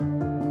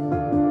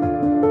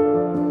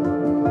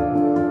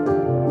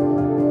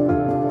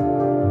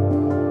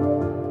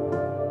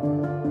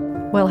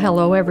Well,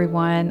 hello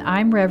everyone.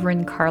 I'm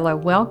Reverend Carla.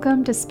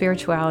 Welcome to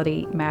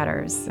Spirituality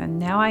Matters. And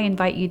now I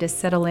invite you to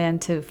settle in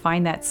to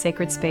find that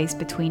sacred space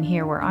between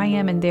here where I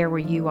am and there where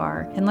you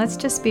are. And let's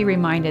just be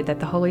reminded that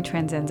the Holy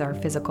transcends our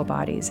physical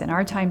bodies, and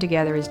our time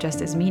together is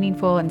just as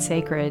meaningful and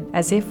sacred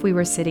as if we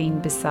were sitting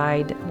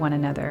beside one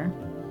another.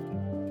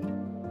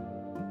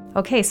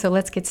 Okay, so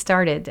let's get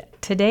started.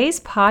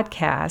 Today's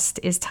podcast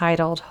is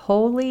titled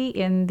Holy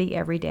in the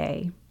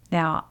Everyday.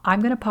 Now,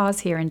 I'm going to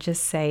pause here and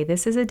just say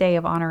this is a day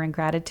of honor and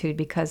gratitude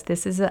because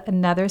this is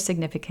another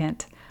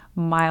significant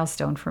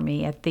milestone for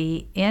me. At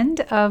the end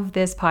of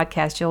this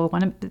podcast, you'll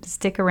want to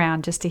stick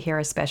around just to hear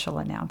a special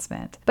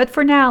announcement. But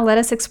for now, let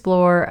us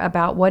explore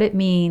about what it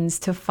means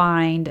to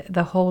find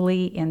the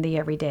holy in the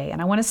everyday.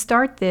 And I want to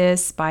start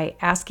this by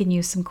asking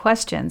you some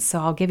questions. So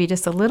I'll give you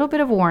just a little bit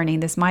of warning.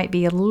 This might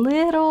be a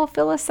little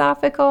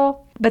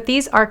philosophical, but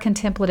these are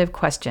contemplative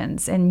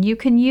questions, and you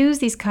can use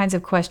these kinds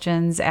of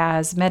questions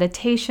as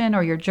meditation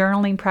or your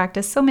journaling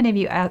practice. So many of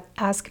you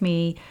ask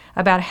me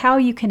about how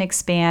you can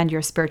expand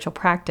your spiritual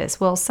practice.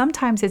 Well,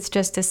 sometimes it's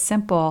just as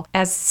simple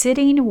as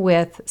sitting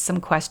with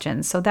some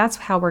questions. So that's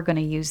how we're going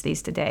to use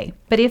these today.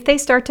 But if they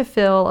start to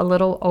feel a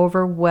little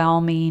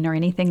overwhelming or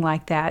anything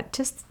like that,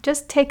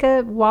 just take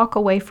a walk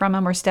away from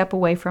them or step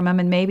away from them,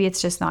 and maybe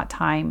it's just not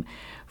time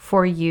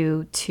for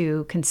you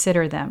to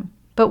consider them.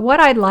 But what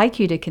I'd like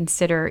you to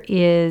consider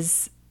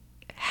is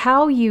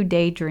how you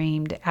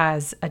daydreamed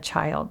as a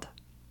child.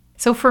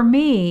 So for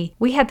me,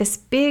 we had this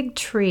big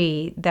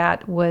tree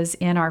that was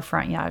in our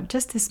front yard,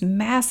 just this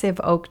massive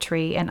oak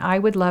tree, and I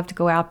would love to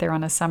go out there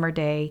on a summer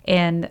day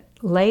and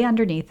lay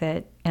underneath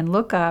it and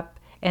look up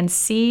and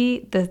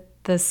see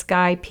the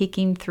sky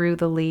peeking through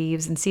the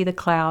leaves and see the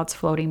clouds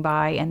floating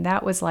by, and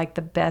that was like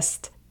the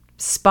best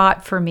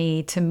spot for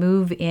me to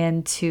move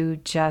into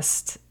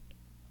just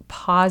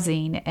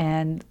pausing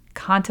and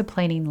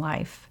contemplating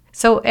life.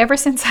 So ever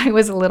since I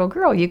was a little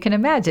girl, you can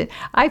imagine,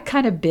 I've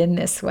kind of been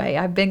this way.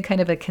 I've been kind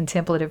of a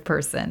contemplative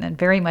person and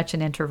very much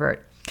an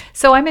introvert.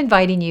 So I'm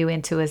inviting you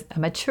into a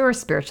mature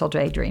spiritual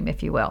daydream,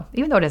 if you will,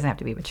 even though it doesn't have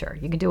to be mature.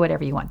 You can do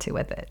whatever you want to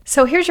with it.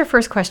 So here's your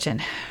first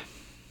question.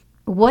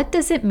 What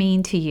does it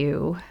mean to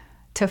you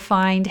to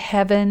find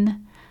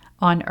heaven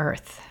on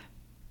earth?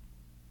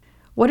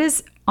 What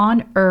is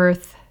on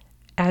earth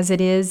as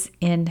it is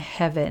in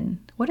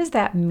heaven? What does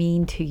that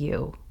mean to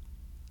you?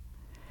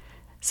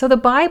 So the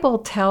Bible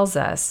tells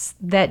us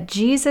that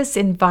Jesus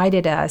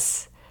invited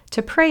us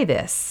to pray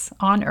this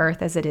on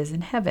earth as it is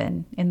in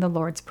heaven in the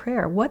Lord's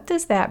Prayer. What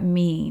does that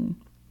mean?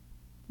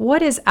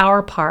 What is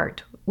our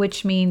part,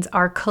 which means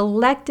our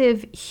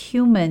collective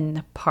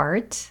human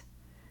part?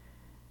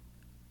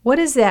 What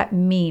does that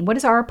mean? What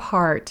is our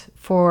part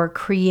for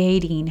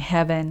creating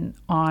heaven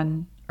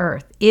on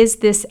earth? Is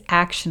this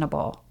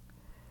actionable?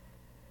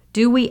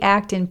 Do we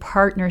act in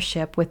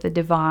partnership with the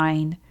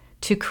divine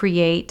to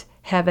create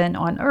heaven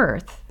on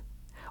earth?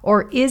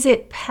 Or is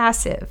it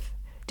passive?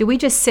 Do we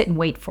just sit and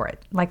wait for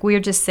it? Like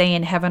we're just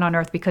saying heaven on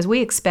earth because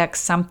we expect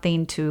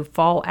something to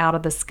fall out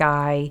of the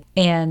sky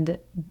and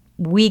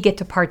we get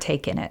to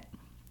partake in it.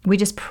 We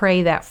just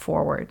pray that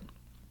forward.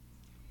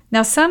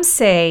 Now, some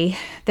say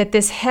that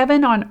this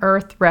heaven on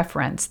earth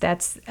reference,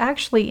 that's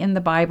actually in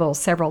the Bible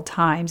several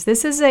times.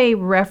 This is a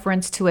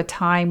reference to a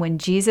time when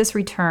Jesus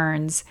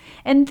returns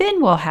and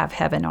then we'll have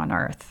heaven on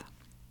earth.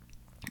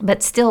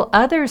 But still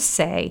others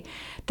say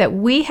that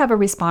we have a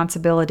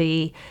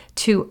responsibility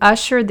to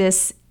usher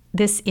this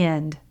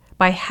end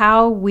by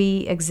how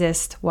we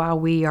exist while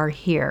we are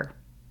here.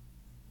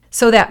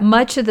 So that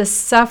much of the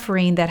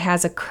suffering that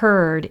has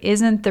occurred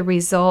isn't the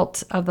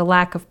result of the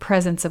lack of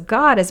presence of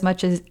God as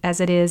much as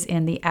it is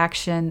in the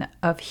action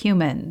of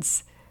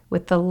humans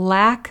with the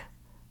lack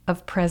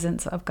of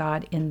presence of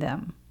God in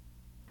them.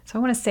 So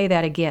I want to say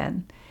that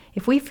again.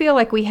 If we feel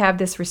like we have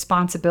this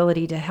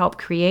responsibility to help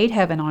create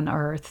heaven on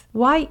earth,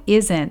 why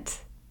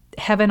isn't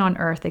heaven on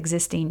earth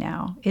existing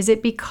now? Is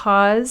it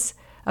because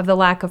of the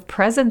lack of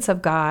presence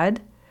of God,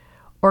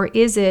 or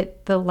is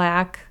it the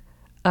lack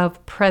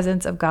of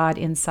presence of God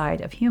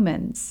inside of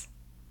humans?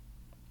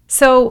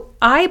 So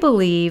I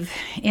believe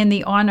in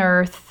the on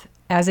earth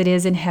as it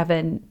is in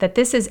heaven, that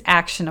this is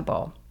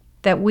actionable,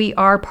 that we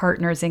are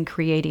partners in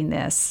creating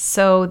this.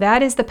 So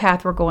that is the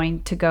path we're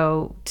going to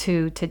go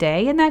to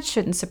today, and that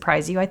shouldn't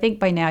surprise you. I think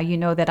by now you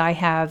know that I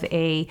have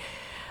a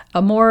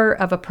more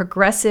of a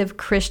progressive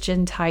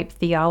Christian type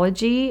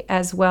theology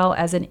as well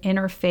as an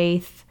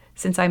interfaith.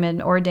 Since I'm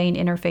an ordained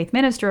interfaith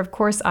minister, of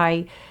course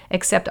I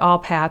accept all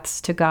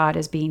paths to God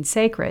as being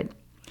sacred.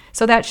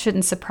 So that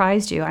shouldn't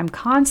surprise you. I'm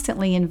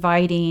constantly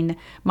inviting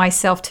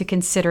myself to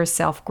consider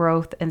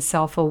self-growth and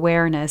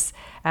self-awareness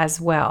as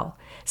well.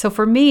 So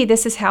for me,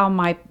 this is how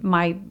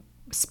my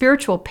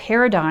spiritual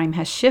paradigm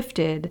has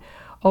shifted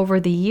over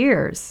the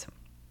years.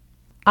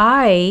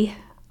 I,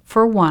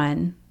 for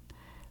one,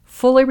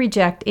 fully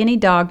reject any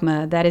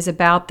dogma that is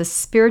about the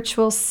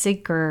spiritual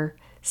seeker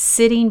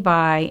sitting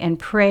by and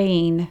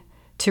praying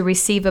to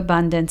receive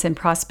abundance and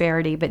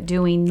prosperity, but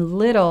doing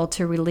little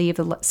to relieve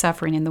the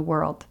suffering in the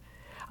world.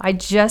 I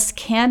just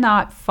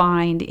cannot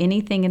find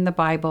anything in the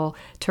Bible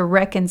to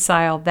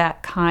reconcile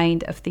that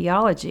kind of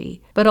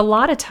theology. But a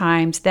lot of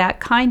times, that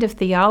kind of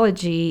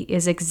theology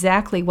is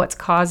exactly what's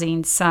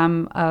causing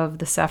some of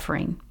the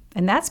suffering.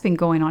 And that's been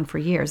going on for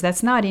years.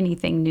 That's not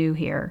anything new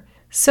here.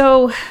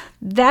 So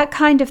that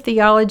kind of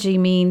theology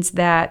means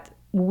that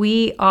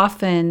we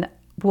often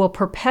will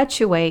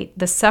perpetuate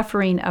the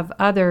suffering of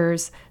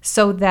others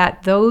so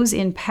that those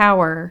in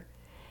power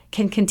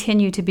can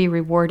continue to be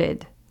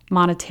rewarded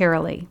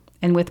monetarily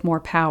and with more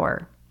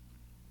power.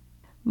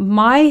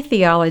 My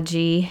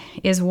theology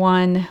is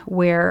one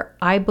where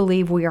I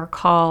believe we are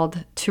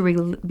called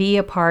to be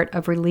a part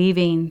of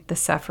relieving the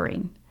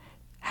suffering.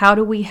 How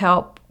do we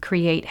help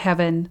create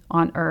heaven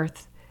on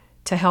earth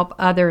to help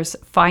others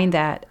find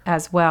that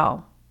as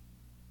well?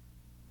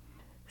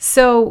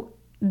 So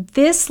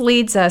this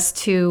leads us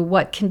to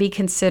what can be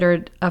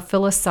considered a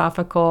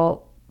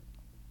philosophical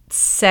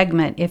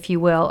segment, if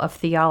you will, of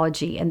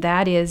theology, and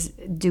that is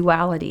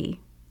duality.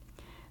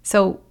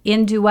 So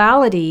in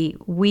duality,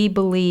 we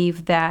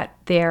believe that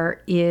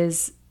there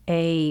is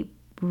a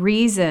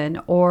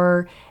reason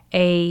or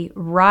a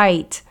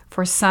right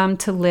for some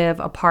to live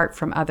apart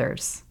from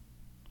others.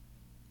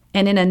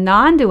 And in a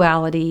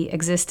non-duality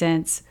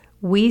existence,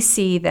 we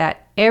see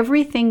that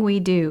everything we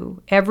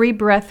do, every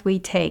breath we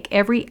take,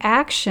 every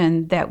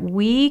action that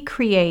we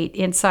create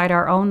inside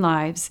our own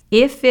lives,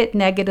 if it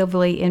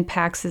negatively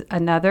impacts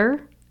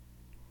another,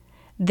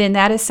 then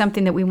that is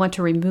something that we want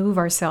to remove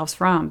ourselves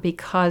from,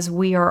 because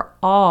we are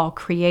all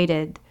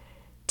created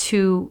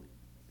to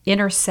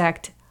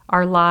intersect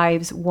our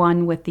lives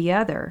one with the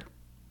other.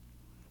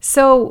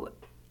 So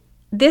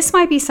this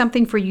might be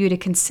something for you to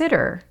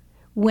consider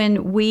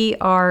when we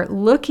are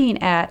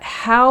looking at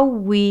how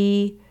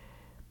we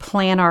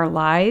plan our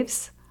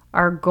lives,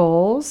 our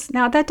goals.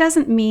 Now, that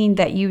doesn't mean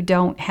that you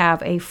don't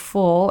have a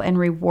full and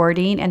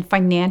rewarding and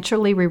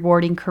financially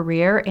rewarding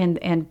career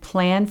and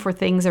plan for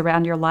things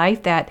around your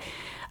life that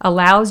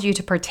allows you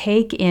to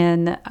partake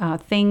in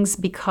things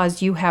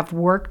because you have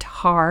worked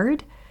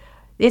hard.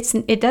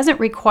 It doesn't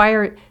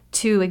require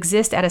to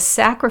exist at a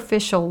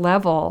sacrificial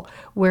level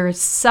where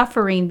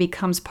suffering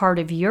becomes part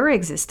of your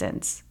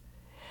existence.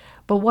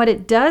 But what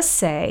it does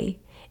say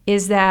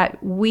is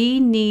that we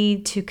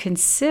need to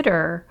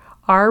consider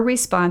our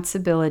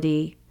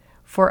responsibility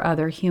for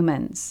other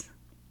humans.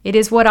 It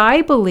is what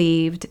I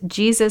believed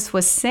Jesus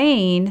was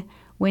saying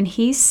when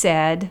he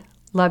said,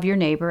 love your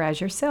neighbor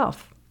as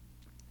yourself.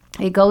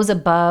 It goes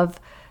above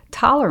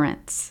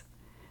tolerance.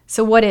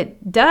 So what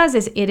it does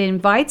is it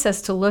invites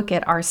us to look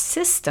at our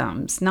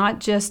systems, not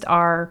just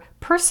our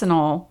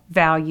personal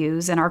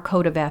values and our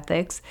code of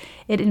ethics.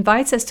 It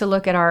invites us to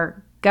look at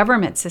our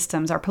government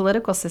systems, our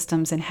political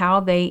systems, and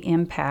how they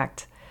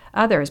impact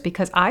others,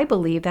 because I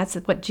believe that's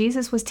what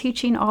Jesus was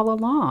teaching all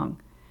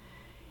along.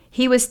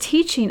 He was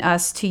teaching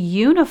us to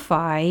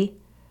unify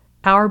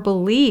our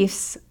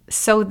beliefs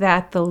so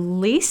that the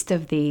least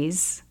of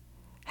these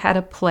had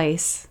a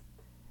place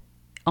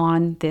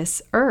on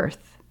this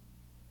earth,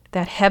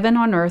 that heaven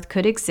on earth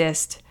could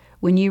exist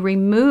when you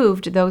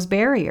removed those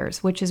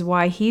barriers, which is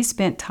why he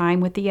spent time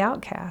with the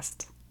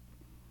outcast.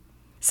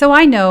 So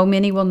I know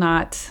many will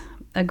not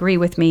agree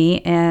with me,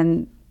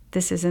 and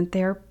this isn't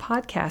their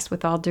podcast,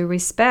 with all due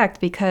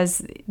respect,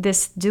 because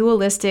this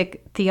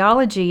dualistic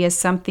theology is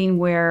something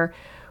where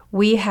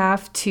we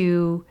have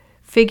to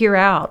figure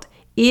out,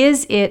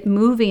 is it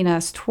moving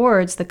us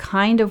towards the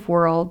kind of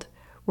world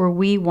where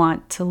we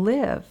want to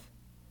live?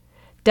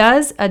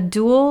 Does a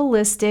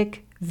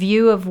dualistic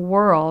view of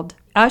world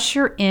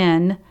usher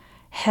in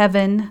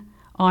heaven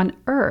on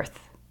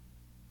earth?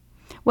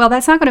 Well,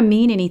 that's not going to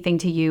mean anything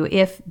to you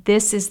if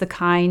this is the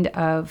kind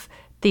of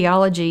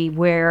theology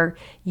where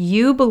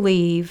you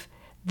believe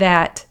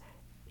that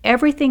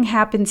everything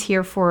happens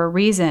here for a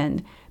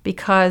reason,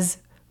 because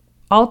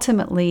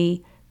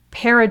ultimately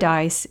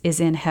paradise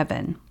is in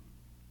heaven.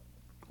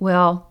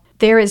 Well,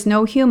 there is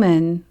no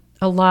human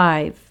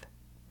alive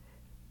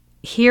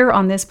here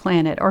on this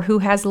planet, or who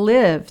has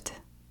lived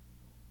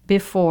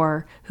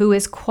before, who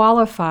is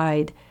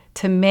qualified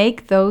to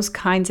make those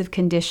kinds of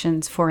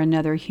conditions for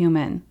another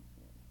human.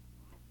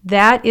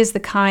 That is the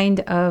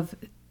kind of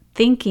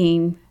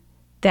thinking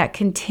that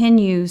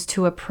continues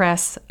to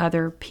oppress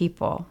other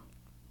people.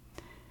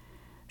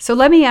 So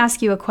let me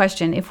ask you a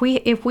question. If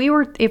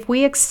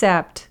we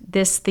accept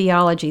this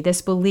theology,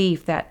 this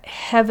belief that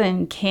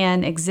heaven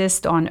can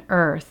exist on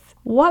earth,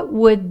 what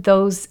would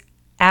those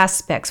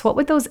aspects, what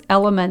would those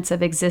elements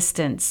of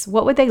existence,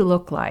 what would they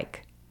look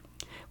like?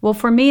 Well,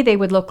 for me, they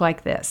would look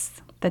like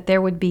this, that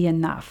there would be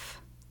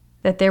enough,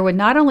 that there would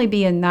not only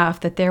be enough,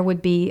 that there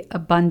would be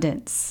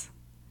abundance.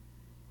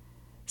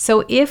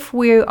 So if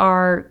we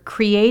are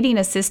creating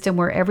a system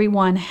where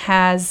everyone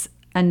has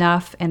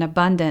enough and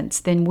abundance,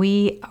 then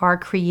we are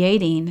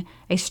creating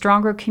a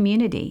stronger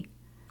community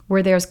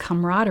where there's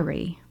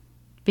camaraderie,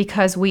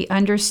 because we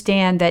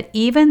understand that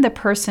even the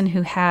person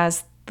who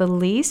has the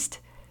least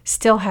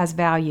still has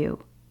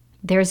value.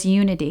 There's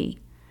unity,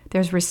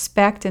 there's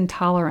respect and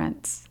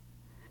tolerance.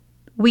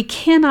 We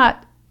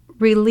cannot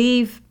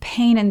relieve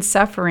pain and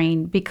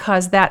suffering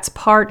because that's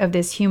part of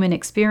this human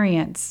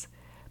experience,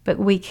 but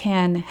we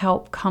can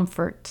help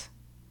comfort.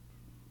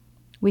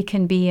 We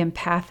can be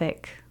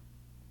empathic.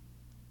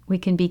 We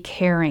can be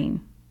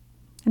caring.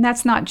 And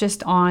that's not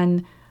just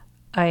on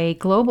a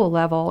global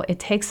level. It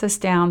takes us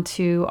down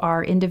to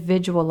our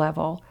individual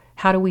level.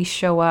 How do we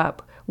show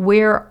up?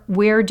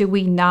 Where do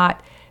we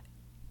not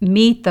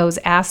meet those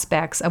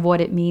aspects of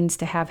what it means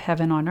to have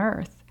heaven on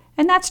earth?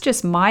 And that's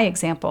just my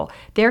example.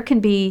 There can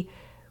be,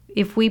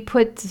 if we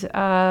put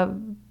a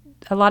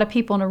lot of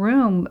people in a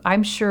room,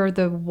 I'm sure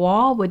the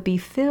wall would be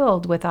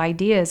filled with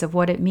ideas of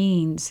what it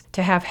means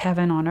to have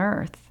heaven on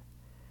earth.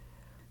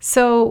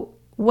 So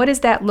what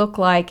does that look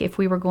like if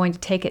we were going to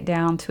take it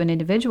down to an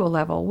individual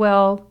level?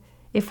 Well,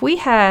 if we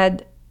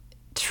had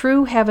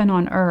true heaven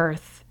on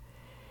earth,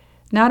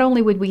 not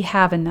only would we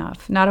have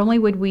enough, not only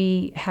would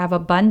we have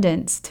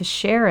abundance to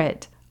share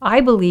it, I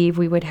believe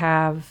we would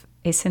have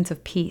a sense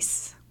of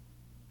peace.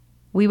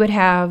 We would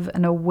have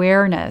an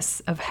awareness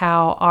of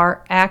how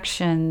our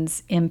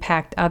actions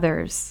impact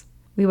others.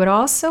 We would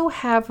also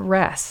have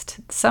rest.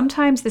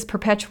 Sometimes this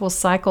perpetual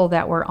cycle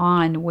that we're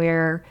on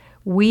where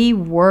we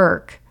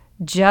work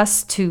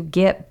just to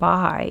get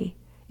by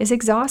is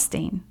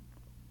exhausting.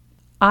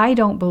 I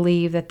don't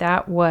believe that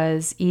that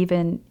was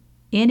even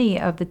any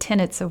of the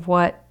tenets of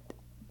what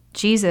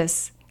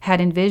Jesus had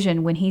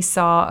envisioned when he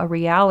saw a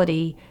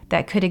reality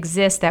that could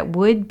exist that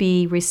would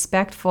be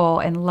respectful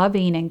and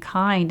loving and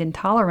kind and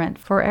tolerant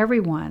for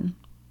everyone.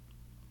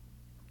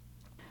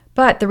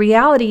 But the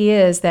reality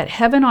is that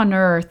heaven on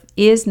earth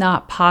is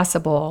not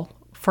possible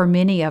for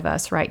many of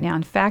us right now.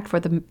 In fact, for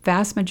the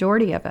vast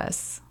majority of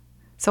us.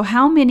 So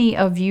how many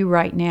of you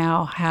right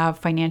now have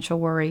financial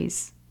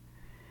worries?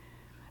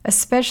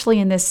 Especially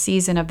in this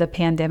season of the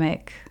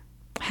pandemic.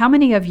 How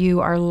many of you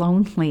are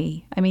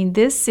lonely? I mean,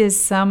 this is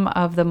some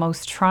of the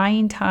most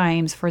trying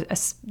times for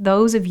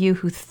those of you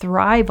who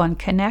thrive on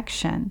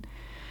connection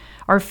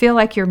or feel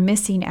like you're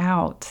missing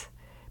out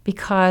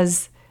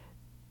because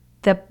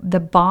the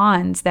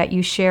bonds that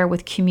you share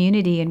with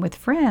community and with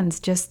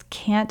friends just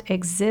can't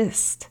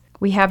exist.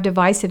 We have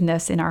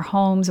divisiveness in our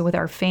homes and with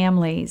our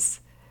families,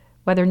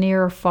 whether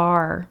near or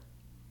far.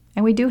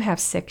 And we do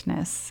have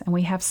sickness and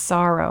we have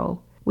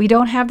sorrow. We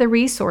don't have the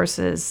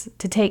resources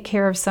to take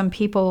care of some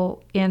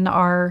people in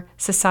our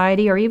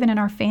society or even in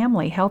our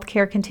family.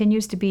 Healthcare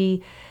continues to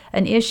be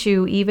an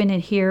issue even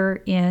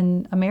here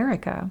in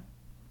America.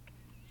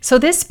 So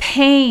this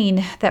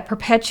pain that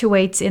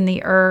perpetuates in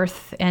the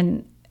earth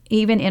and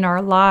even in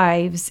our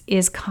lives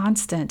is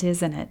constant,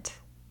 isn't it?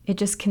 It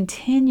just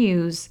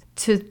continues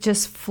to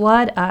just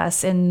flood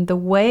us, and the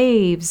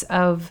waves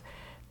of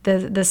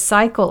the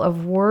cycle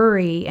of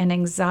worry and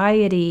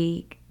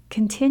anxiety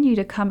continue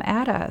to come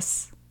at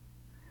us.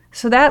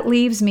 So that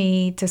leaves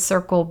me to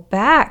circle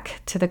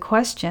back to the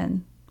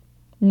question,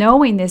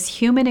 knowing this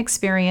human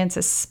experience,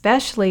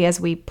 especially as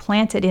we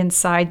plant it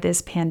inside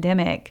this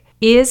pandemic,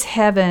 is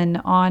heaven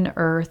on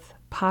earth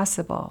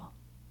possible?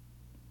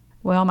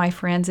 Well, my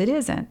friends, it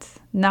isn't.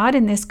 Not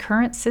in this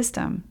current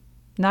system.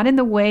 Not in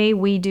the way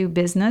we do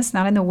business,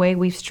 not in the way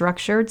we've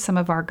structured some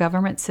of our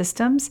government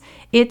systems.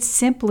 It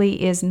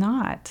simply is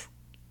not.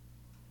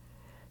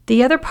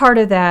 The other part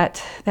of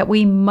that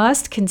we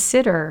must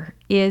consider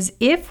is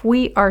if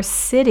we are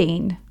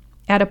sitting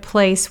at a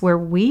place where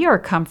we are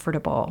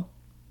comfortable,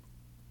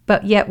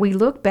 but yet we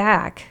look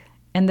back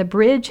and the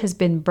bridge has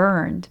been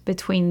burned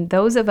between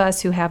those of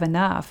us who have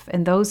enough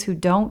and those who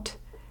don't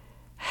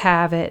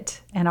have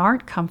it and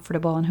aren't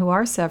comfortable and who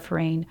are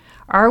suffering,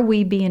 are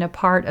we being a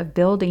part of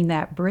building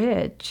that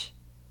bridge?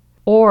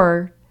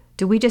 Or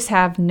do we just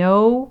have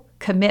no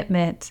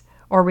commitment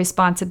or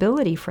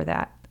responsibility for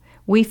that?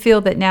 We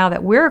feel that now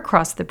that we're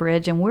across the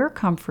bridge and we're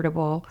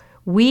comfortable,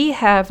 we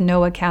have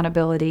no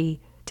accountability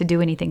to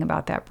do anything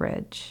about that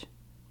bridge.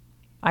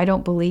 I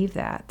don't believe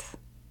that.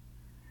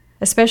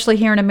 Especially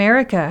here in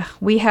America,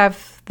 we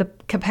have the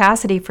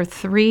capacity for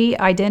 3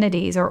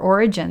 identities or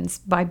origins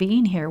by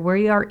being here.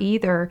 We are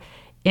either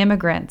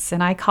immigrants,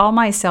 and I call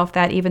myself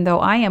that even though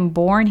I am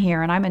born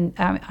here and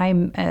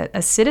I'm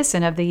a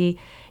citizen of the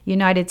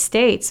United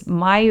States.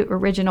 My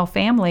original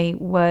family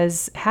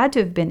had to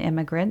have been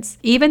immigrants.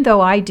 Even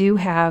though I do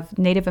have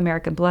Native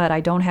American blood, I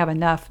don't have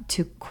enough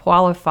to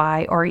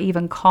qualify or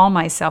even call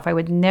myself. I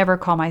would never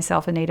call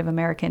myself a Native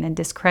American and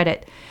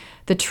discredit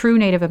the true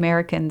Native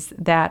Americans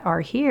that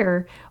are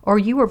here, or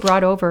you were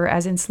brought over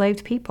as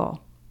enslaved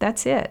people.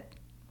 That's it.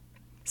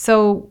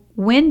 So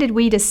when did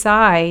we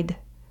decide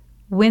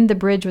when the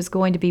bridge was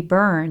going to be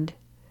burned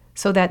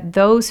so that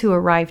those who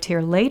arrived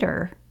here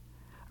later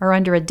or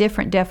under a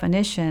different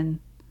definition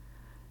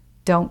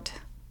don't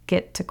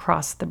get to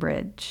cross the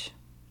bridge?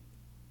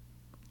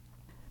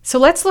 So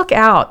let's look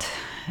out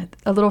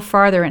a little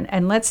farther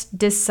and let's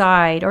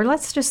decide, or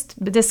let's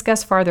just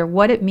discuss farther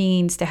what it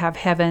means to have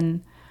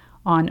heaven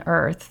on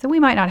earth. We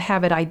might not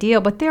have it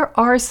ideal, but there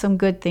are some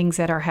good things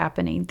that are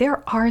happening.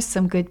 There are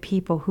some good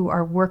people who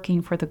are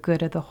working for the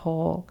good of the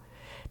whole.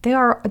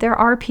 There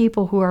are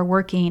people who are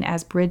working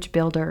as bridge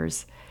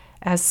builders,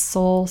 as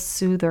soul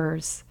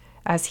soothers,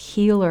 as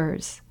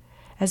healers,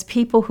 as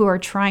people who are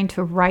trying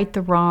to right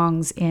the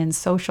wrongs in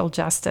social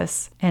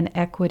justice and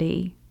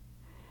equity.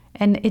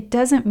 And it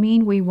doesn't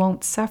mean we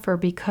won't suffer,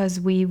 because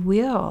we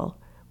will.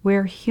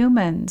 We're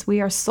humans.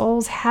 We are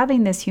souls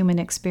having this human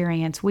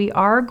experience. We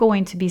are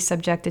going to be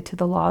subjected to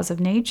the laws of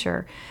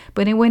nature.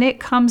 But when it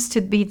comes to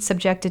be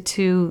subjected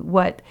to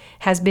what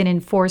has been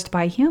enforced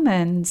by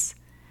humans,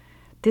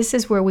 this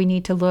is where we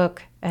need to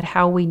look at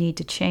how we need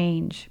to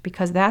change,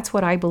 because that's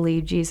what I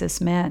believe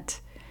Jesus meant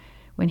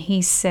when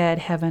he said,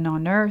 heaven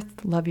on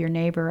earth, love your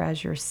neighbor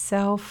as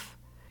yourself,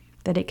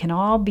 that it can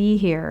all be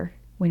here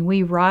when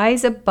we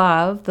rise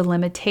above the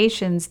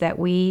limitations that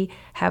we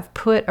have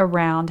put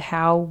around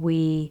how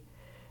we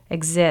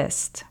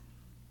exist.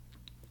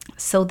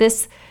 So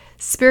this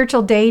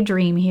spiritual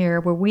daydream here,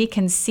 where we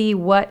can see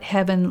what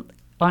heaven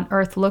on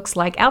earth looks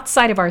like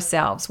outside of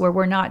ourselves, where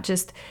we're not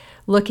just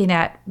looking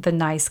at the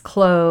nice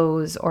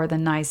clothes or the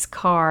nice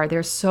car.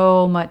 There's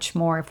so much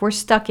more. If we're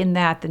stuck in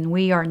that, then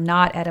we are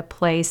not at a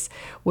place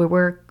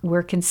where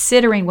we're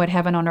considering what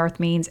heaven on earth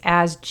means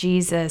as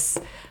Jesus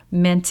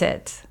meant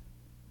it.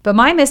 But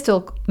my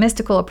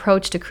mystical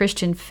approach to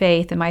Christian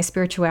faith and my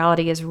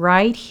spirituality is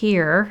right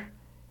here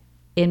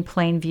in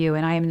plain view,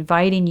 and I am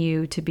inviting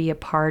you to be a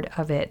part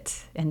of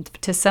it. And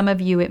to some of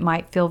you, it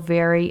might feel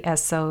very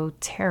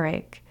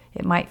esoteric.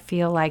 It might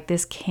feel like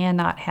this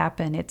cannot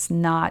happen. It's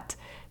not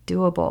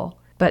doable.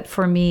 But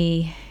for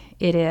me,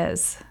 it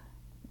is.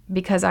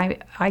 Because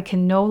I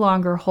can no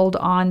longer hold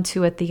on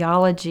to a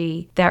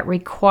theology that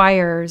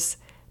requires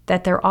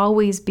that there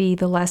always be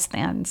the less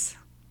thans.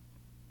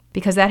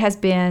 Because that has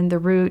been the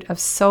root of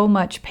so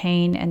much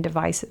pain and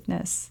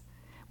divisiveness.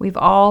 We've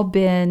all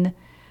been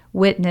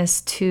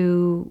witness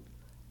to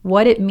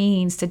what it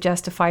means to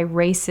justify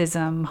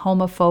racism,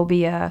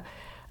 homophobia,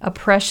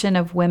 oppression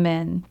of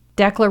women,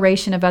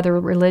 declaration of other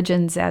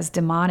religions as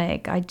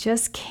demonic. I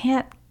just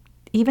can't,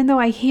 even though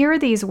I hear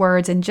these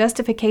words and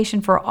justification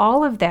for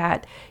all of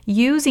that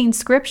using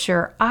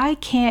scripture, I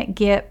can't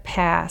get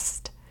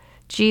past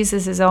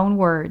Jesus' own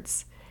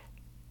words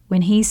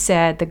when he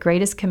said, the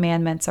greatest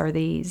commandments are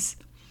these: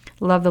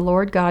 love the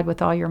Lord God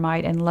with all your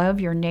might and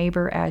love your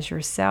neighbor as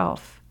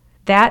yourself.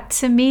 That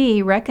to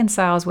me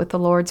reconciles with the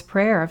Lord's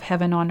Prayer of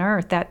heaven on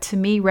earth. That to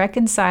me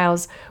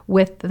reconciles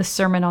with the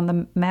Sermon on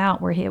the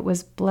Mount, where it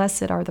was,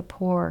 blessed are the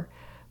poor,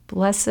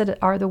 blessed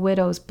are the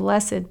widows,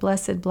 blessed,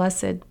 blessed,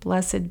 blessed,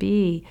 blessed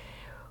be.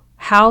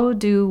 How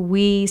do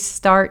we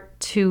start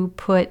to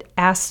put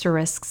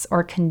asterisks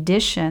or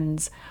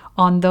conditions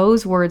on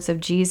those words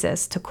of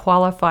Jesus to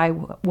qualify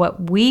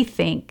what we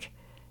think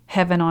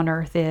heaven on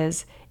earth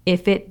is,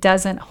 if it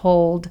doesn't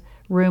hold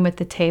room at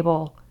the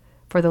table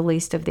for the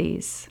least of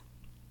these?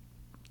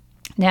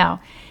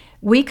 Now,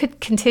 we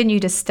could continue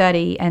to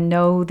study and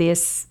know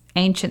this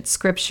ancient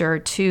scripture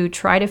to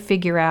try to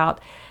figure out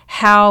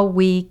how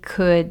we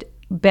could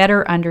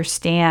better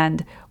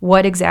understand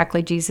what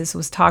exactly Jesus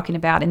was talking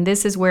about. And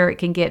this is where it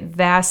can get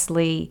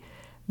vastly,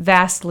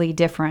 vastly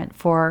different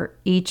for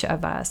each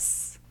of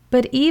us.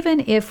 But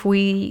even if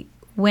we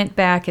went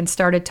back and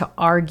started to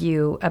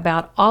argue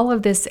about all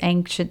of this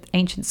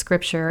ancient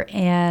scripture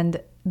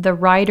and the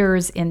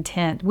writer's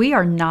intent, we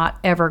are not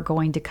ever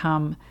going to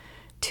come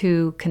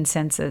to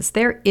consensus.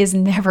 There is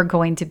never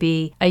going to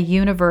be a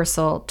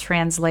universal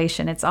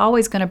translation. It's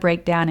always going to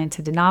break down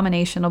into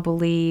denominational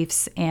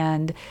beliefs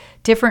and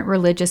different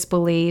religious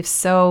beliefs.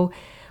 So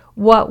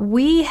what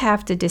we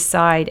have to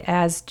decide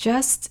as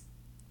just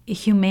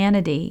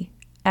humanity,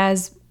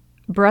 as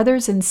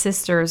brothers and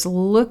sisters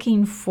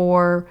looking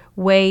for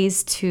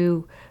ways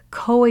to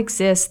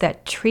coexist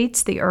that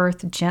treats the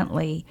earth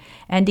gently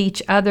and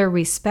each other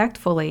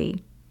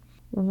respectfully,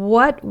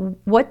 what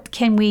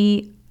can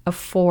we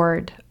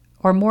afford?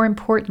 Or more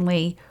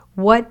importantly,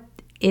 what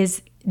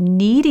is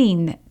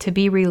needing to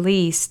be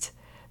released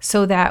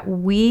so that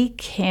we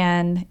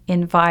can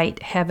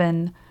invite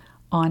heaven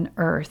on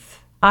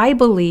earth? I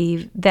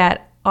believe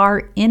that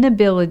our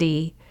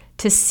inability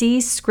to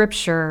see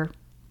scripture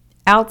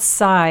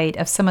outside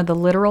of some of the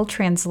literal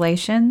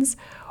translations,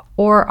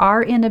 or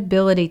our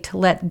inability to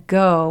let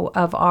go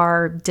of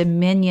our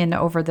dominion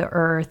over the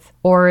earth,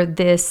 or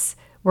this,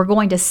 we're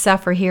going to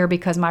suffer here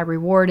because my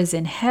reward is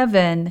in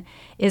heaven,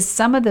 is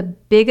some of the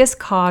biggest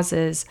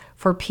causes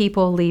for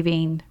people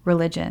leaving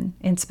religion,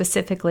 and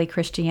specifically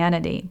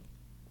Christianity.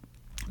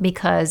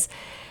 Because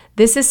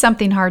this is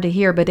something hard to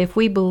hear, but if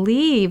we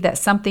believe that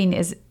something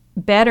is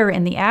better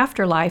in the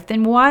afterlife,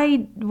 then why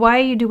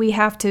do we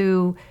have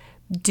to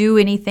do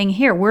anything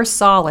here? We're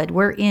solid,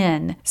 we're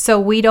in, so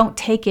we don't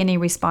take any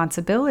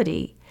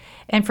responsibility.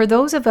 And for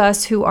those of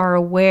us who are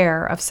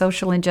aware of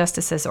social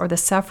injustices or the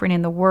suffering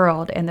in the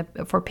world, and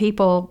for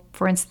people,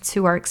 for instance,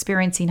 who are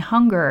experiencing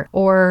hunger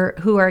or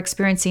who are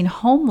experiencing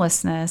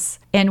homelessness,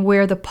 and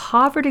where the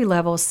poverty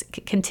levels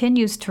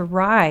continues to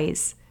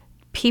rise,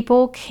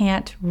 people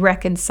can't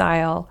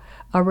reconcile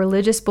a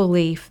religious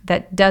belief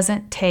that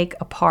doesn't take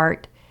a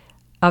part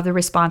of the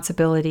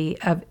responsibility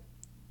of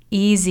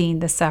easing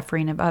the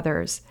suffering of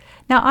others.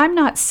 Now, I'm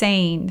not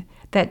saying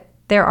that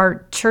there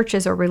are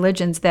churches or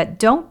religions that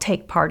don't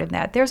take part in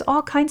that. There's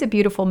all kinds of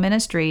beautiful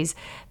ministries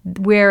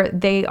where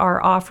they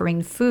are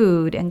offering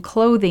food and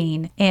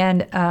clothing,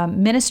 and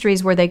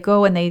ministries where they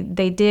go and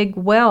they dig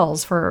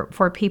wells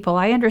for people.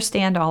 I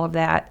understand all of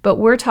that, but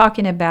we're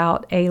talking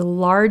about a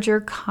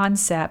larger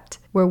concept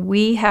where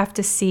we have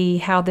to see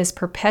how this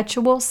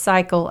perpetual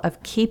cycle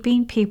of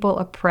keeping people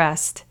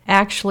oppressed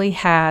actually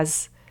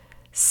has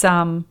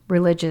some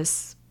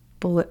religious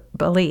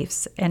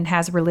beliefs and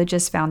has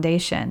religious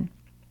foundation.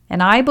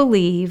 And I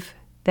believe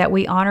that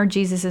we honor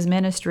Jesus'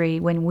 ministry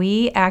when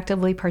we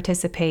actively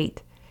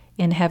participate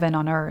in heaven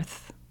on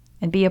earth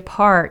and be a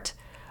part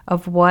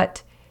of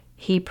what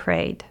he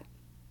prayed.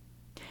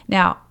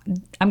 Now,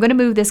 I'm going to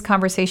move this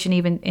conversation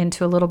even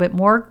into a little bit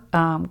more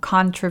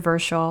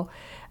controversial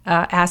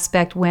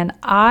aspect when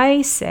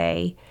I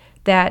say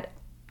that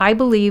I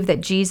believe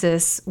that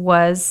Jesus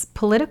was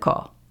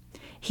political.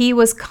 He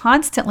was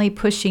constantly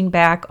pushing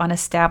back on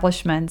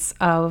establishments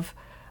of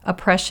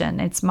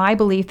oppression. It's my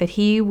belief that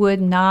he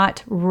would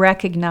not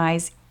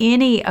recognize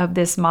any of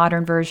this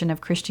modern version of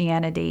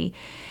Christianity,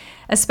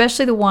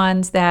 especially the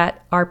ones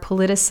that are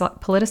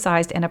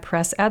politicized and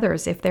oppress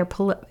others. If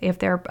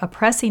they're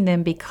oppressing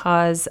them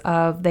because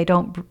of they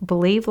don't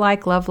believe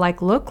like, love like,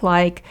 look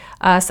like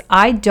us,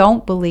 I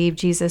don't believe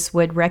Jesus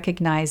would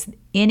recognize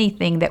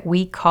anything that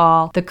we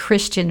call the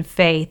Christian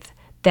faith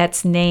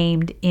that's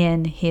named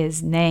in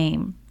his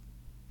name.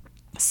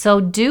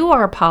 So do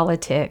our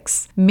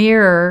politics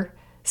mirror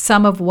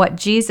some of what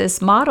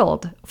Jesus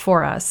modeled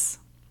for us?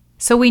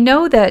 So we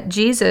know that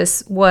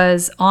Jesus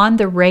was on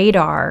the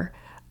radar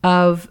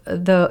of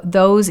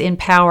those in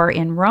power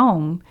in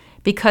Rome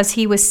because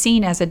he was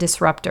seen as a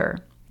disruptor.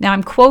 Now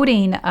I'm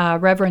quoting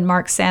Reverend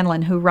Mark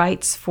Sandlin, who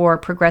writes for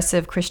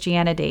Progressive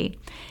Christianity.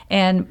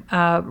 And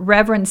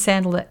Reverend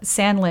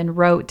Sandlin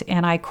wrote,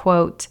 and I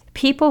quote,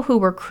 "People who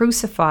were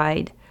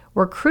crucified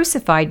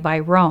by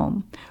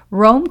Rome.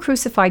 Rome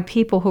crucified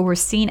people who were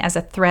seen as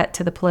a threat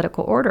to the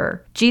political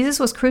order. Jesus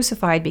was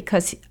crucified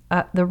because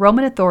the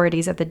Roman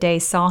authorities of the day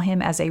saw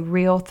him as a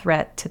real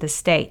threat to the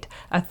state,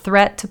 a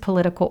threat to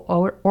political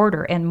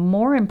order, and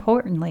more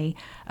importantly,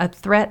 a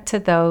threat to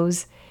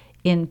those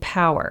in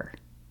power."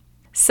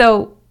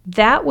 So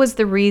that was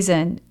the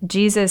reason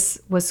Jesus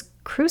was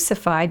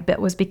crucified,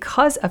 but was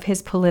because of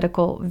his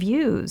political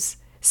views.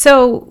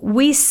 So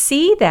we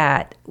see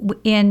that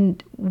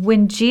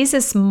when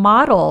Jesus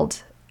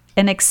modeled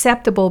an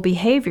acceptable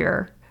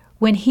behavior,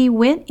 when he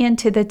went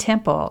into the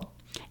temple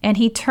and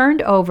he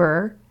turned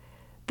over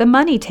the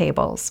money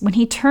tables, when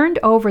he turned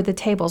over the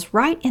tables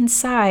right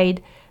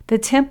inside the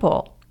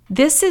temple.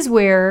 This is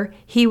where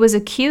he was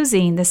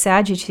accusing the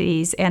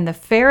Sadducees and the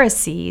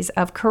Pharisees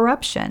of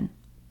corruption.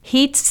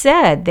 He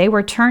said they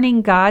were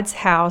turning God's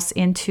house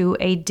into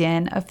a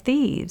den of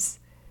thieves.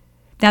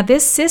 Now,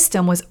 this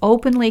system was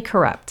openly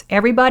corrupt.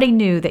 Everybody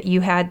knew that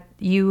you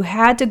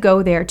had to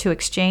go there to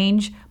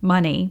exchange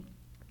money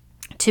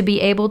to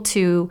be able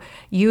to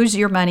use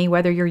your money,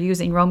 whether you're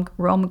using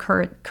Roman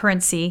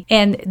currency.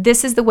 And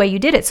this is the way you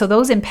did it. So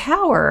those in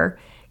power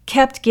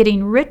kept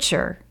getting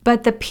richer.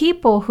 But the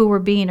people who were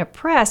being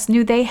oppressed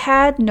knew they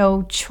had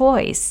no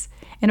choice.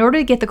 In order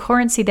to get the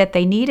currency that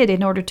they needed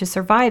in order to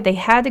survive, they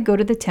had to go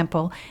to the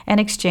temple and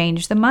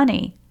exchange the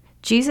money.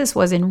 Jesus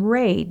was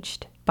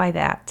enraged by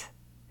that.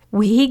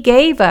 He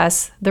gave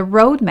us the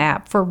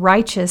roadmap for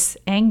righteous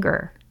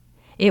anger.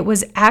 It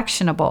was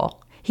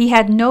actionable. He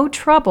had no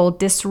trouble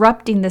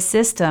disrupting the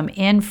system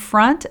in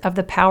front of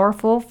the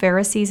powerful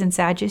Pharisees and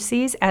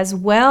Sadducees, as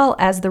well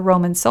as the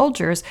Roman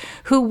soldiers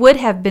who would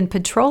have been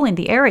patrolling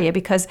the area,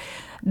 because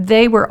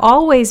they were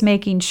always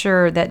making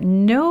sure that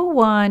no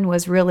one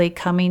was really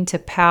coming to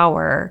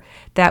power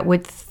that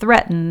would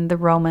threaten the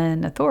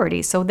Roman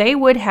authorities. So they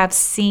would have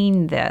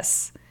seen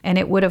this, and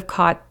it would have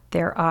caught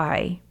their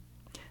eye.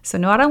 So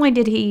not only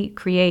did he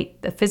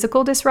create the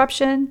physical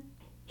disruption,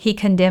 he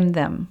condemned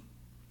them.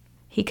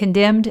 He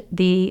condemned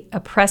the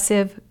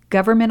oppressive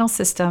governmental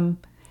system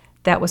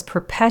that was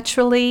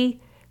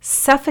perpetually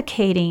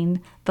suffocating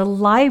the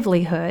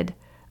livelihood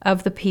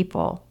of the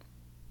people.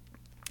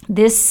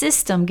 This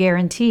system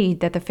guaranteed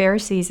that the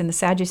Pharisees and the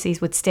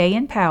Sadducees would stay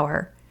in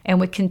power and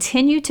would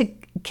continue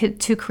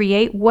to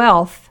create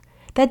wealth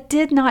that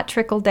did not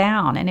trickle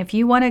down. And if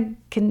you want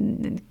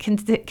to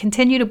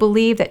continue to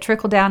believe that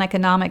trickle-down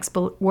economics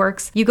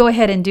works, you go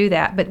ahead and do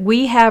that. But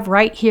we have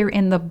right here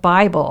in the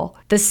Bible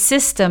the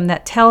system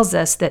that tells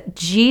us that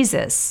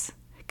Jesus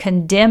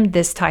condemned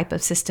this type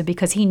of system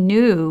because he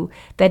knew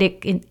that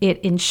it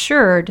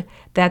ensured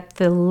that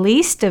the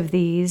least of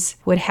these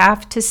would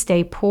have to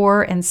stay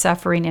poor and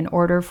suffering in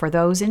order for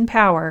those in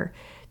power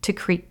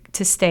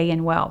to stay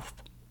in wealth.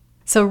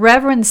 So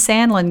Reverend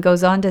Sandlin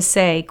goes on to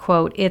say,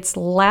 quote, "It's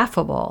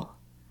laughable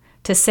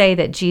to say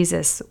that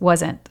Jesus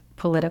wasn't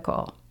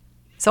political."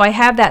 So I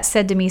have that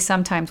said to me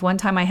sometimes. One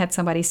time I had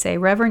somebody say,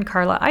 "Reverend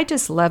Carla, I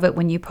just love it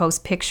when you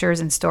post pictures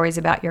and stories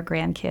about your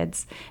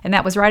grandkids." And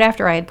that was right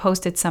after I had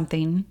posted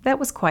something that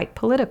was quite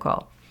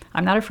political.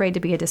 I'm not afraid to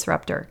be a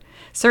disruptor.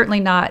 Certainly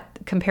not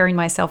comparing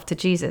myself to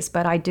Jesus,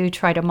 but I do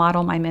try to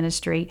model my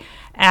ministry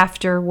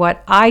after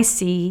what I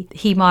see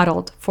he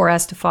modeled for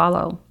us to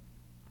follow.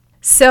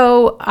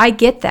 So I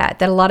get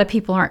that a lot of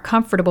people aren't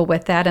comfortable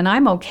with that, and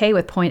I'm okay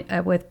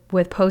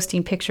with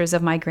posting pictures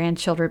of my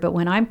grandchildren. But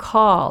when I'm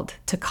called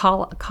to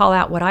call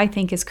out what I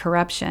think is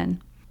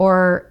corruption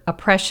or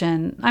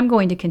oppression, I'm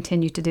going to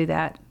continue to do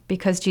that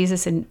because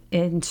Jesus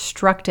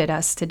instructed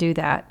us to do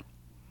that.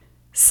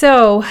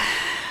 So,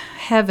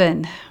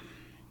 heaven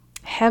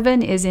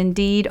is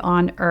indeed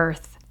on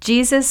earth.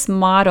 Jesus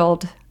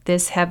modeled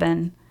this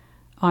heaven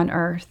on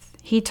earth.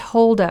 He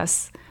told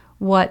us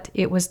what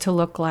it was to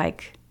look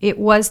like. It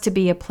was to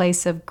be a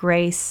place of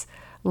grace,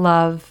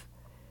 love,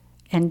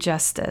 and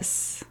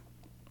justice.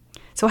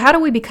 So how do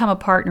we become a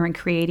partner in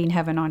creating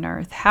heaven on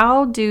earth?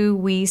 How do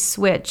we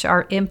switch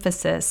our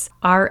emphasis,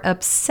 our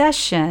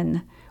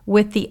obsession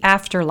with the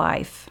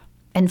afterlife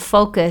and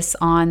focus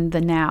on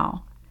the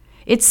now?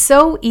 It's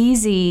so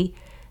easy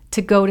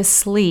to go to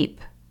sleep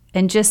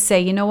and just say,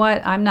 you know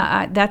what,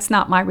 that's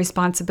not my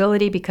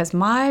responsibility because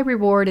my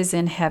reward is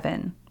in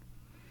heaven.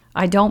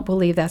 I don't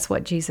believe that's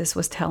what Jesus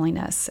was telling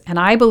us. And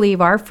I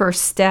believe our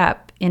first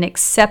step in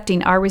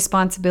accepting our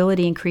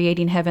responsibility in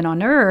creating heaven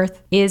on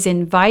earth is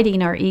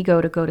inviting our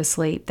ego to go to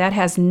sleep. That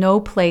has no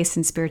place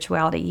in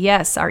spirituality.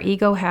 Yes, our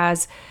ego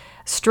has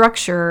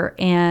structure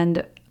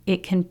and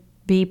it can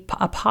be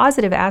a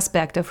positive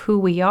aspect of who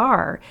we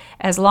are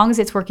as long as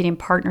it's working in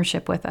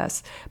partnership with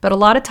us. But a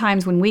lot of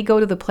times when we go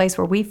to the place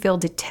where we feel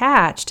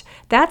detached,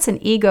 that's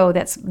an ego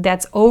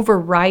that's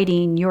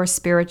overriding your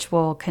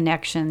spiritual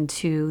connection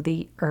to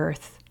the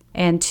earth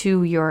and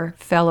to your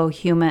fellow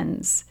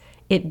humans.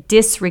 It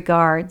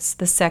disregards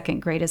the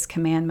second greatest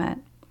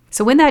commandment.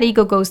 So when that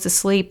ego goes to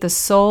sleep, the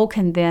soul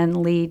can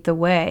then lead the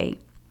way.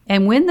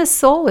 And when the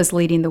soul is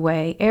leading the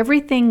way,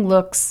 everything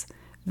looks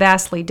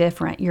vastly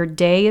different. Your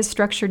day is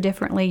structured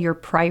differently, your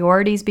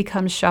priorities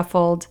become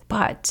shuffled,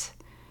 but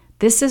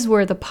this is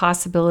where the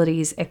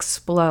possibilities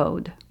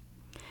explode.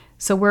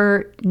 So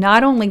we're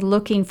not only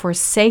looking for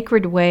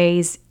sacred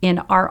ways in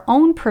our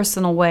own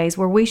personal ways,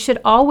 where we should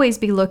always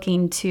be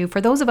looking to,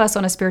 for those of us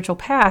on a spiritual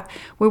path,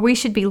 where we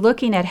should be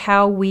looking at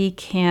how we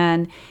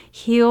can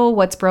heal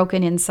what's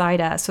broken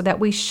inside us so that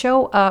we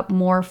show up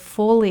more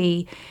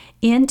fully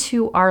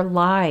into our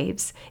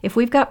lives. If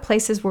we've got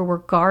places where we're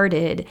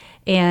guarded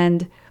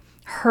and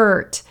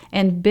hurt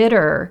and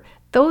bitter,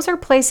 those are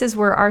places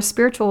where our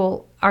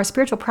spiritual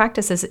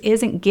practices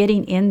isn't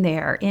getting in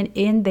there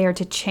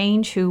to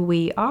change who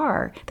we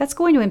are. That's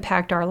going to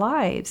impact our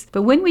lives.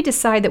 But when we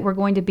decide that we're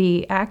going to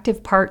be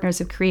active partners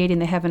of creating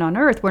the heaven on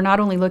earth, we're not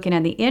only looking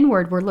at the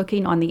inward, we're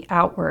looking on the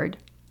outward.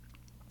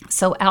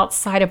 So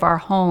outside of our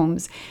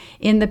homes,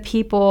 in the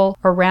people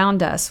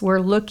around us,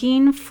 we're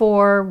looking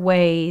for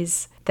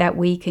ways that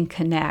we can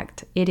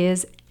connect. It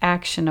is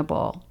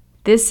actionable.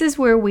 This is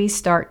where we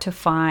start to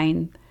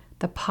find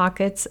the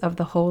pockets of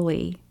the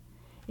holy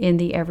in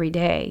the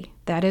everyday.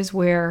 That is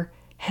where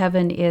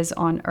heaven is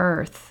on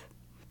earth.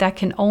 That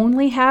can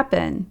only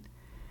happen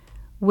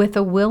with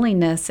a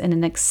willingness and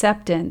an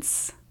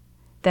acceptance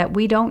that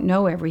we don't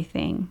know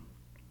everything.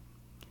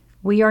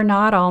 We are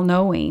not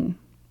all-knowing.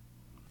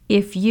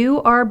 If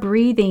you are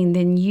breathing,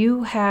 then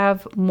you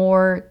have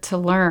more to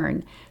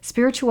learn.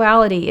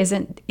 Spirituality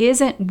isn't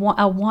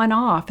a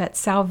one-off at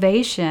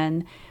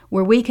salvation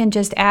where we can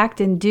just act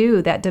and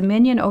do. That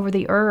dominion over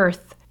the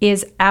earth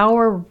is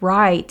our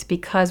right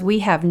because we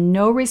have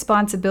no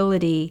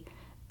responsibility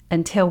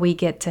until we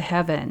get to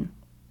heaven.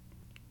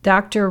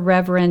 Dr.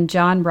 Reverend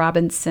John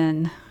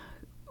Robinson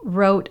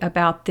wrote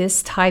about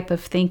this type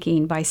of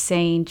thinking by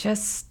saying,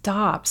 just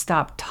stop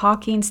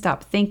talking,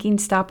 stop thinking,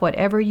 stop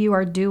whatever you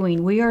are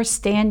doing. We are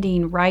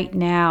standing right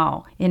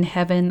now in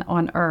heaven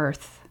on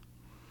earth.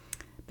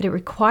 But it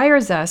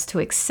requires us to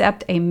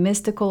accept a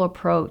mystical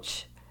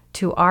approach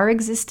to our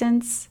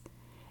existence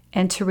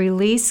and to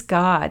release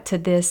God to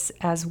this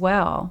as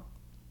well.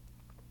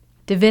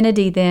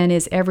 Divinity then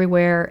is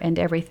everywhere and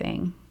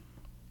everything.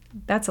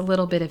 That's a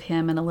little bit of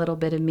him and a little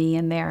bit of me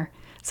in there.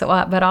 So,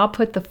 but I'll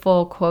put the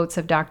full quotes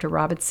of Dr.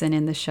 Robinson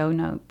in the show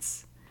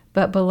notes.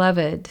 But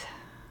beloved,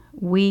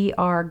 we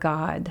are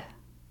God.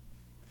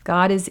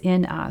 God is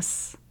in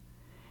us.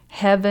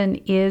 Heaven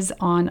is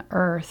on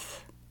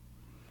earth.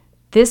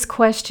 This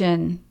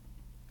question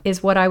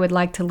is what I would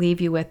like to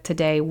leave you with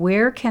today.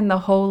 Where can the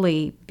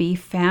holy be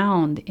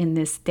found in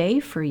this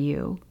day for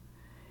you?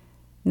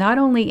 Not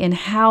only in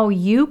how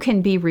you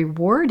can be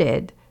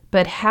rewarded,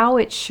 but how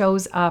it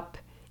shows up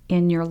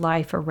in your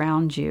life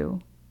around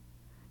you.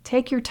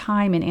 Take your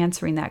time in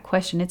answering that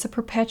question. It's a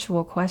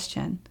perpetual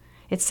question.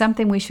 It's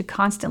something we should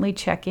constantly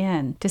check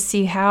in to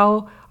see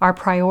how our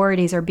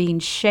priorities are being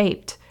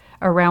shaped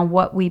around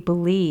what we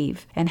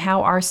believe and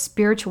how our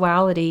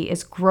spirituality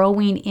is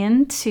growing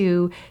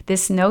into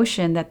this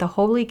notion that the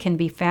holy can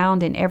be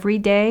found in every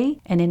day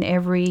and in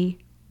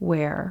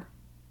everywhere.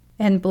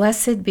 And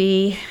blessed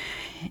be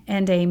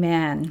and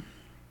amen.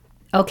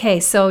 Okay,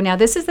 so now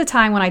this is the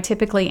time when I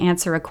typically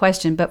answer a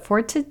question, but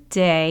for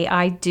today,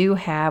 I do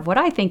have what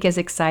I think is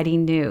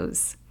exciting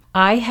news.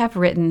 I have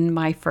written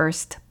my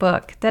first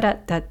book.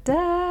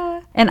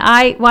 Da-da-da-da. And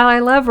while I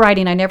love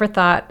writing, I never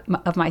thought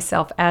of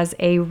myself as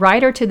a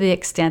writer to the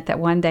extent that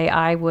one day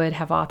I would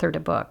have authored a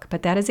book.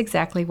 But that is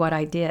exactly what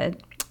I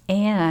did.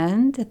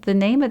 And the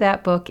name of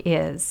that book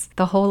is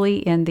The Holy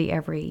in the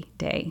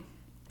Everyday.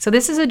 So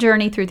this is a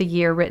journey through the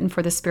year written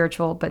for the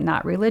spiritual but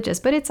not religious,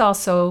 but it's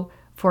also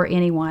for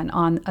anyone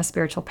on a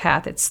spiritual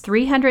path. It's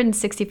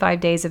 365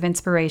 days of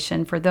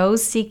inspiration for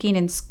those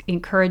seeking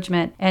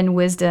encouragement and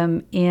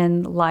wisdom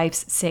in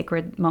life's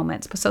sacred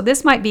moments. So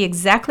this might be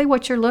exactly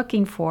what you're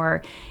looking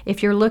for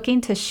if you're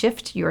looking to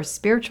shift your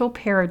spiritual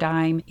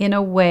paradigm in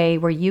a way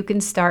where you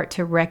can start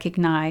to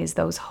recognize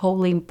those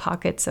holy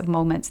pockets of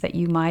moments that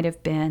you might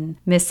have been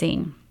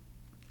missing.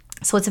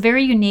 So it's a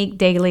very unique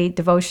daily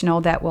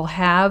devotional that will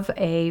have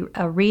a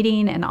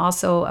reading and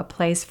also a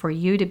place for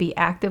you to be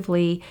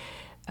actively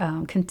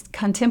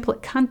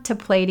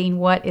contemplating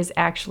what is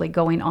actually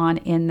going on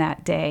in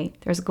that day.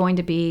 There's going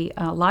to be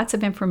lots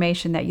of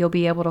information that you'll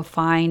be able to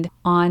find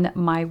on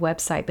my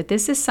website. But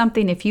this is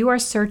something, if you are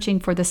searching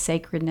for the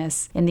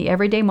sacredness in the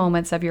everyday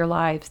moments of your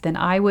lives, then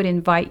I would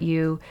invite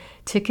you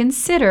to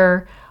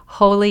consider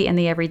Holy in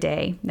the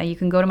Everyday. Now you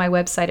can go to my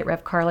website at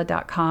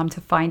revcarla.com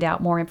to find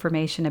out more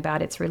information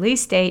about its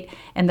release date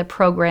and the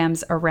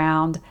programs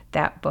around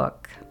that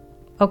book.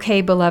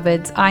 Okay,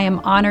 beloveds, I am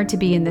honored to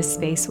be in this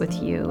space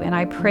with you, and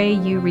I pray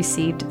you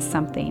received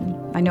something.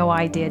 I know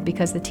I did,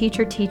 because the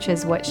teacher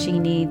teaches what she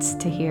needs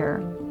to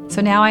hear. So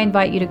now I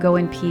invite you to go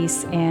in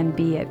peace and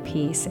be at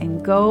peace,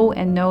 and go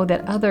and know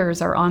that others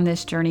are on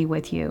this journey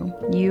with you.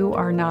 You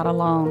are not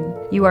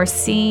alone. You are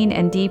seen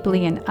and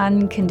deeply and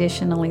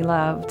unconditionally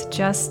loved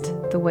just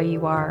the way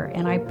you are,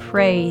 and I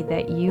pray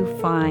that you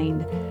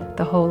find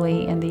the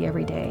holy in the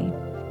everyday.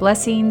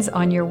 Blessings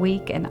on your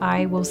week, and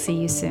I will see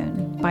you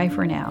soon. Bye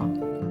for now.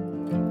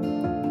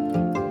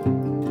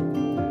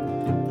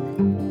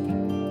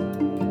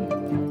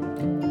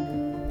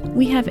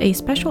 We have a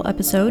special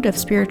episode of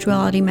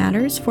Spirituality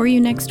Matters for you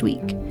next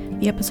week.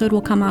 The episode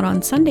will come out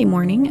on Sunday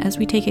morning as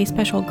we take a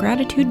special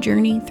gratitude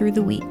journey through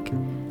the week.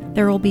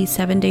 There will be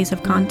 7 days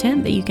of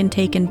content that you can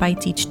take in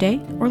bites each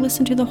day, or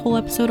listen to the whole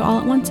episode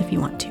all at once if you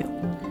want to.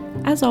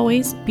 As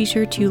always, be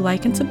sure to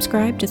like and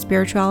subscribe to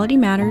Spirituality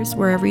Matters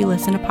wherever you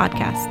listen to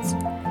podcasts.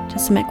 To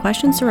submit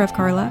questions to Rev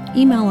Carla,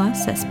 email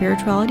us at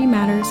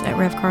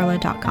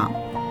spiritualitymatters@revcarla.com.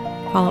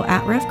 Follow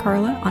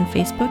 @RevCarla on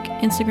Facebook,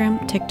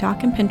 Instagram,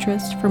 TikTok, and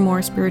Pinterest for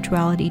more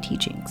spirituality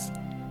teachings.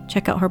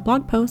 Check out her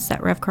blog posts at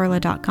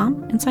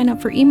revcarla.com and sign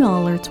up for email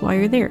alerts while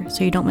you're there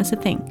so you don't miss a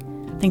thing.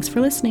 Thanks for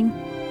listening.